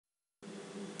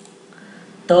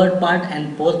third part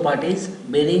and fourth part is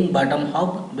bearing bottom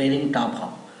half, bearing top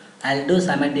half. I'll do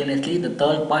simultaneously the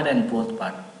third part and fourth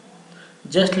part.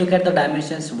 Just look at the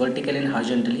dimensions vertically and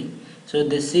horizontally. So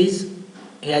this is,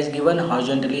 he has given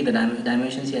horizontally, the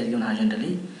dimensions he has given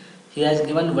horizontally, he has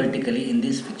given vertically in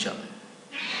this picture.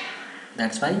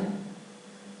 That's why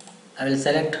I will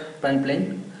select front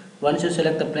plane. Once you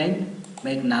select the plane,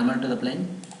 make normal to the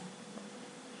plane.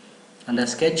 Under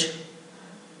sketch,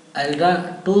 I will draw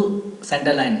two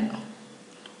center line.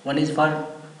 One is for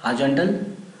horizontal,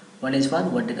 one is for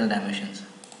vertical dimensions.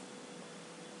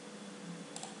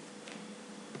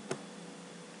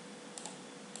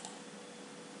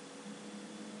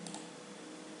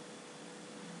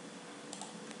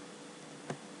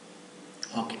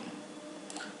 Okay.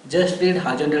 Just read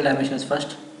horizontal dimensions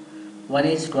first. One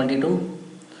is 22,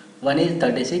 one is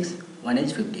 36, one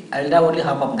is 50. I will draw only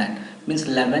half of that. Means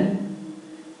 11,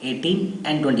 18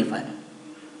 and 25.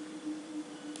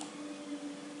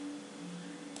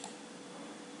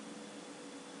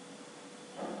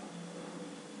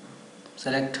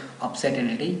 Select offset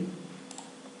entity,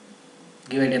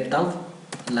 give a depth of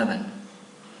 11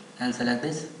 and select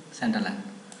this center line.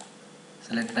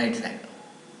 Select right side.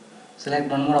 Select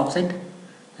one more offset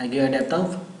and give a depth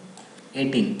of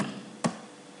 18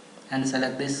 and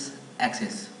select this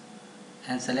axis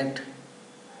and select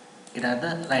it at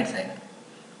the right side.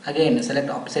 Again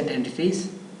select offset entities,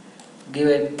 give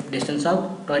a distance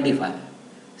of 25.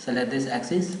 Select this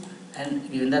axis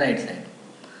and give in the right side.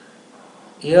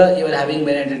 Here you are having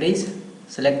mirror entities.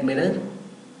 Select mirror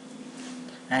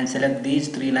and select these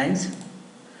three lines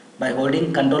by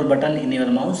holding control button in your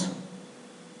mouse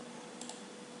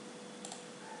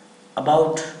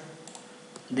about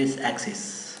this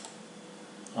axis.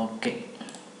 Okay.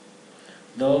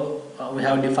 Though we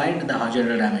have defined the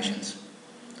horizontal dimensions.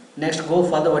 Next go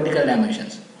for the vertical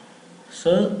dimensions.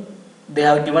 So they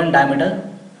have given diameter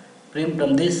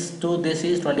from this to this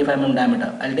is 25 mm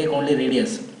diameter. I'll take only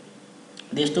radius.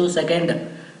 This to second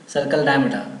circle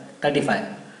diameter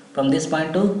 35. From this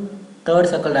point to third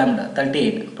circle diameter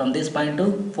 38. From this point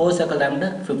to fourth circle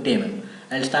diameter 50 mm.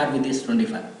 I'll start with this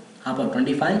 25. Half of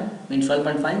 25 means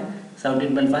 12.5,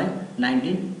 17.5,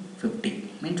 19, 50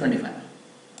 means 25.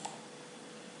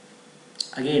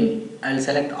 Again I will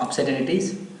select offset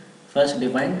entities. First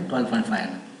define 12.5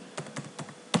 mm.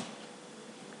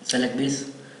 Select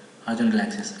this horizontal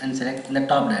axis and select in the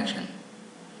top direction.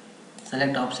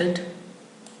 Select offset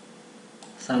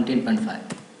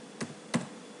 17.5.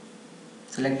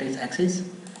 Select this axis,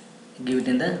 give it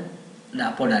in the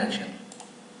upward direction.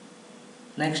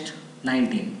 Next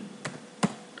 19.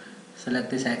 Select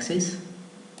this axis,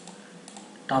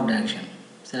 top direction.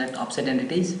 Select offset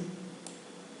entities.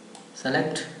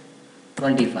 Select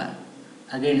 25.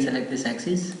 Again select this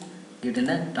axis, give it in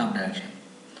the top direction.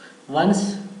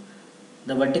 Once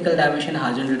the vertical dimension,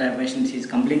 horizontal dimensions is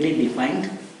completely defined,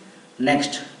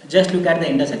 next just look at the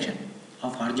intersection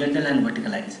of horizontal and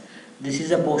vertical lines. This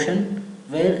is a portion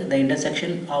where the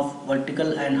intersection of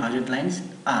vertical and horizontal lines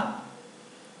are.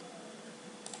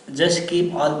 Just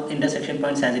keep all intersection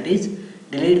points as it is.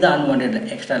 Delete the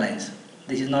unwanted extra lines.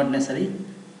 This is not necessary,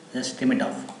 just trim it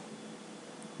off.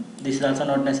 This is also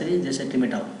not necessary, just trim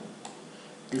it off.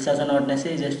 This is also not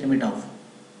necessary, just trim it off.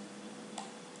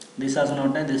 This is also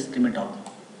not necessary, just trim it off.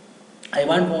 I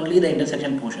want only the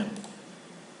intersection portion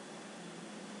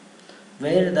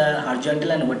where the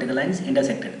horizontal and vertical lines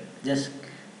intersected. Just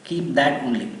keep that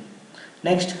only.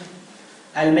 Next,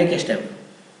 I will make a step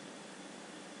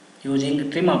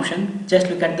using trim option. Just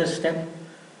look at the step.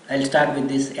 I will start with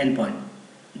this end point.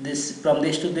 This from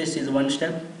this to this is one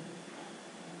step.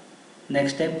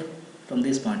 Next step from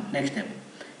this point. Next step.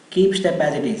 Keep step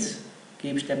as it is.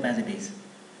 Keep step as it is.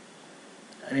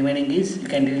 Remaining is you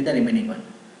can delete the remaining one.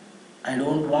 I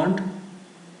don't want.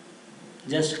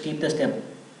 Just keep the step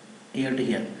here to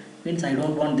here. Means I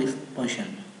don't want this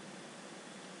position.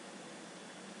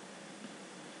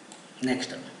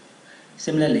 Next.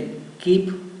 Similarly,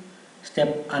 keep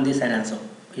step on this side also.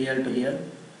 Here to here,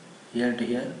 here to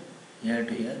here, here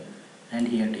to here, and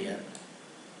here to here.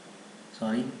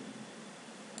 Sorry.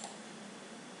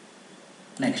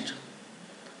 Next.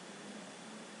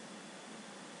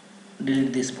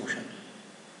 Delete this portion.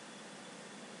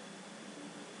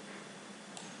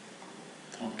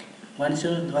 Okay. Once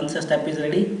the step is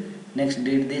ready, next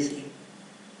delete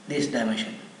this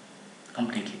dimension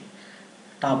completely.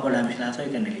 Top dimension also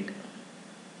you can delete.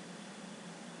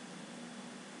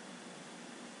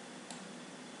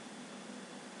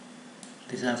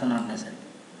 This is also not necessary.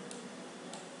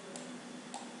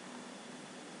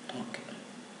 Okay.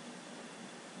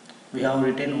 We have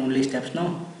written only steps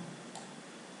now.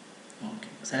 Okay.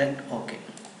 select OK.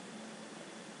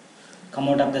 Come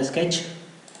out of the sketch,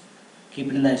 keep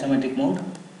it in the isometric mode.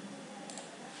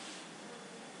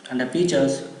 Under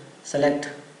features, select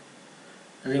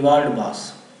revolved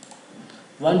boss.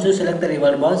 Once you select the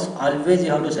revolved boss, always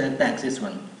you have to select the axis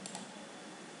one.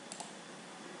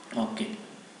 OK.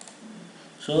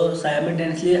 So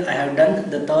simultaneously I have done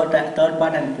the third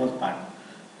part and fourth part.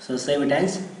 So save it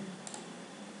as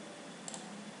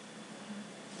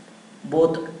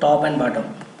both top and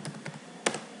bottom.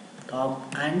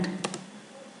 Top and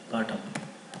bottom.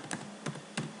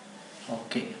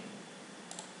 OK.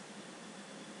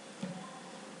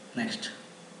 Next.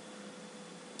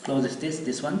 Close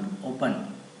this one,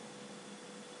 open.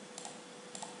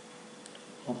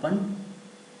 Open.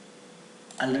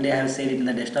 Already I have saved it in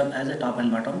the desktop as a top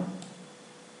and bottom.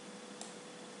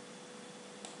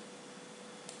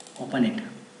 Open it.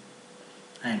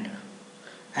 And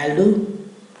I'll do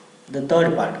the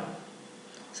third part.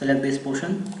 Select this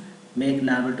portion, make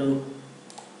normal to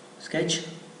sketch.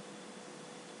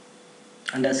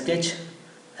 Under sketch,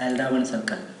 I'll draw one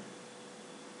circle.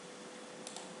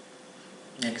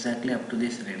 Exactly up to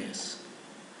this radius.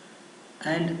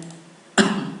 And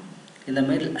in the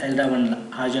middle, I'll draw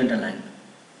one horizontal line.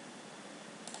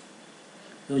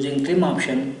 Using trim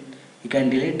option, you can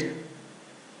delete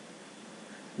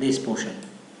this portion.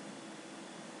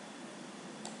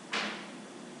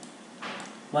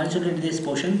 Once you delete this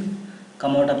portion,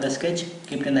 come out of the sketch,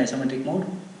 keep it in the isometric mode.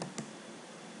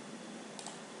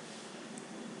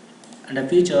 Under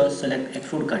feature, select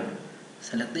extrude cut.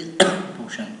 Select this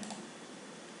portion.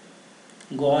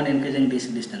 Go on increasing this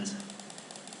distance.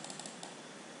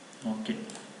 Okay.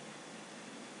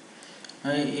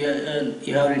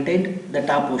 You have retained the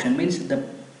top portion, means the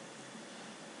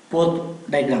fourth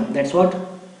diagram. That's what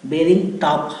bearing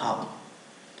top half.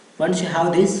 Once you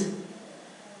have this,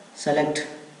 select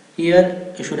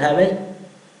here. You should have a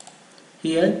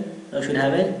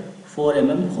 4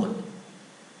 mm hole.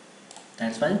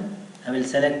 That's why I will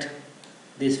select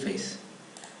this face.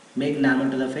 Make normal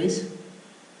to the face.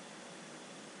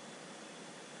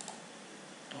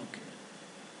 Okay.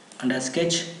 Under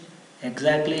sketch,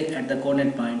 exactly at the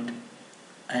coordinate point,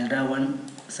 I'll draw one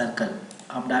circle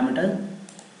of diameter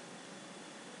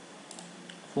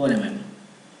 4 mm.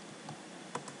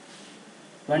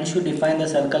 Once you define the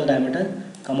circle diameter,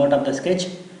 come out of the sketch,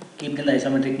 keep it in the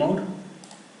isometric mode.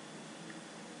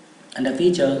 Under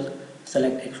features,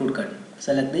 select extrude cut.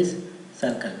 Select this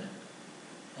circle.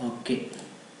 Okay.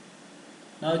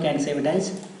 Now you can save it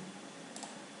as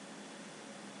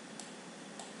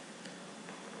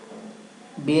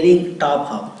bearing top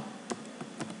half.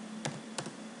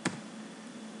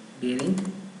 Bearing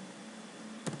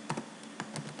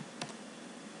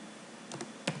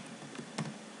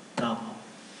top half.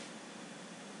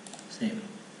 Save.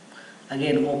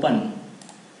 Again open.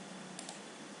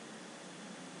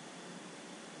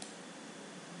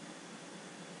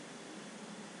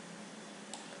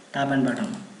 Top and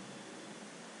bottom.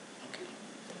 Okay.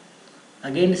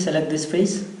 Again select this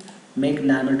face, make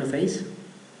normal to face.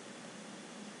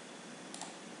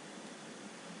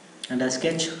 Under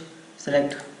sketch,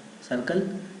 select circle,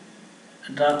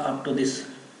 draw up to this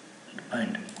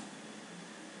point.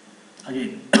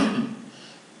 Again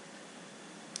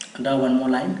draw one more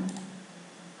line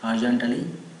horizontally.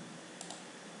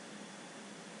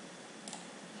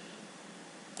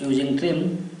 Using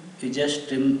trim, you just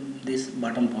trim this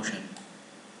bottom portion.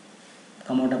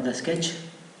 Come out of the sketch,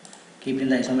 keep it in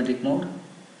the isometric mode.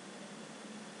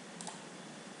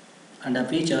 Under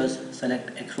features,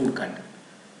 select extrude cut.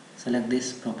 Select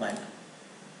this profile.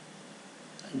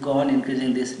 Go on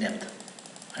increasing this depth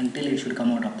until it should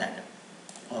come out of that.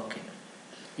 Okay.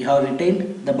 You have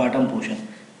retained the bottom portion.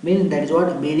 Means that is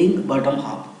what bearing bottom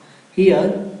half.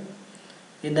 Here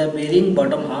in the bearing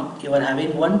bottom half, you are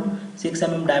having one 6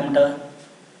 mm diameter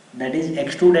that is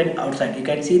extruded outside. You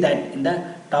can see that in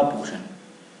the top portion.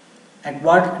 At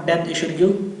what depth you should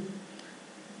give?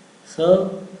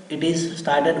 So it is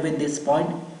started with this point,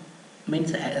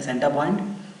 means a center point,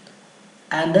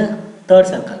 and the third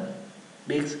circle.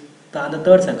 The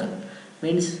third circle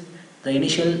means the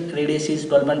initial radius is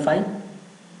 12.5,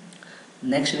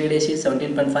 next radius is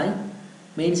 17.5,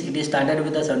 means it is started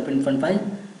with the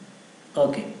 17.5.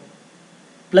 Okay,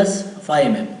 plus 5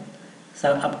 mm.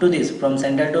 So up to this, from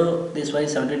center to this way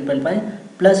 17.5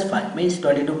 plus 5 means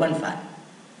 22.5.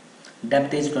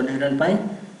 Depth is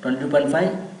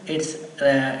 22.5. Its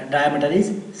diameter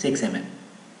is 6 mm.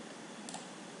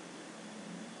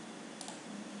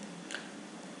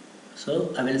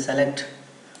 So I will select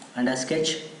under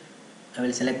sketch. I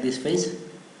will select this face,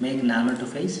 make normal to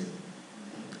face.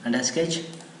 Under sketch,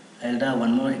 I will draw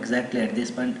one more exactly at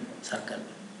this point circle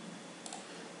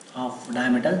of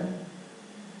diameter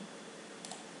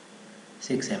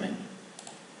 6 mm.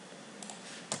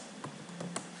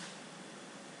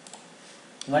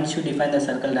 Once you define the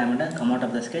circle diameter, come out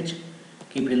of the sketch,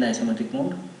 keep it in the isometric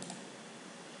mode.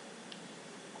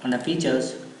 On the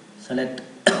features, select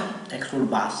extrude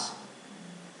bars.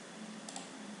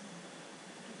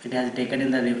 It has taken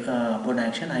in the upward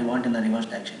direction, I want in the reverse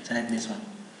direction. Select this one.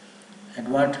 At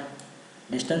what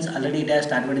distance? Already it has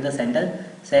started with the center.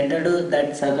 Center to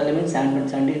that circle means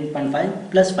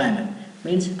 17.5 plus 5 mm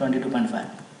means 22.5.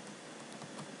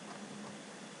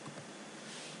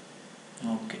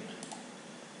 Okay.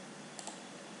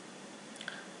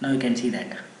 Now you can see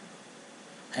that.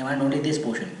 I want only this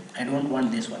portion. I don't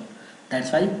want this one.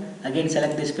 That's why again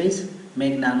select this face,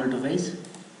 make normal to face.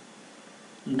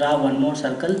 Draw one more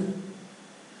circle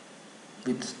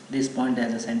with this point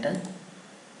as a center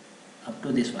up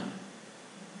to this one.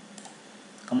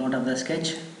 Come out of the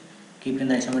sketch, keep it in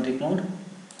the isometric mode.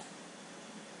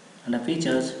 Under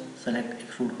features, select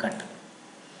extrude cut.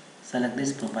 Select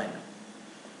this profile.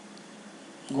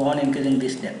 Go on increasing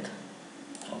this depth.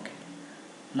 Okay.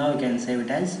 Now you can save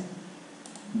it as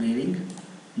bearing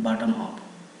bottom hop.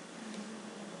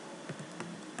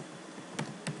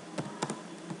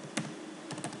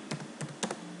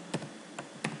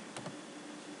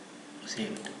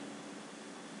 Save it.